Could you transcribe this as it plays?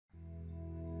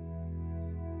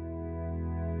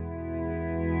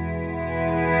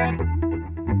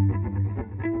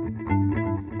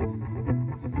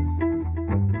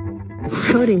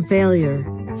Coating failure.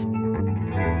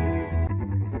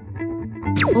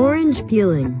 Orange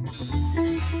peeling.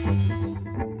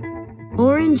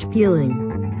 Orange peeling.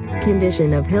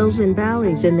 Condition of hills and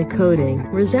valleys in the coating,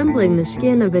 resembling the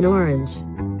skin of an orange.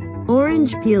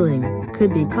 Orange peeling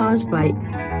could be caused by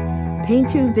paint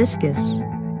too viscous,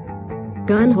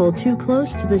 gun hole too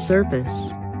close to the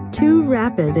surface, too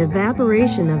rapid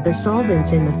evaporation of the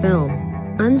solvents in the film,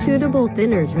 unsuitable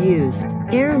thinners used,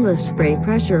 airless spray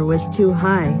pressure was too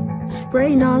high,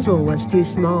 spray nozzle was too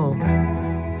small.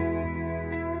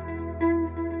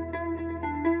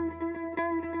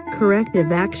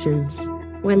 Corrective actions.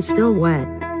 When still wet,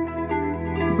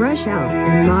 brush out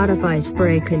and modify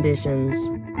spray conditions.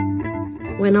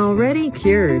 When already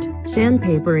cured,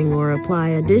 sandpapering or apply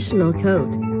additional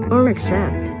coat, or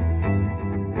accept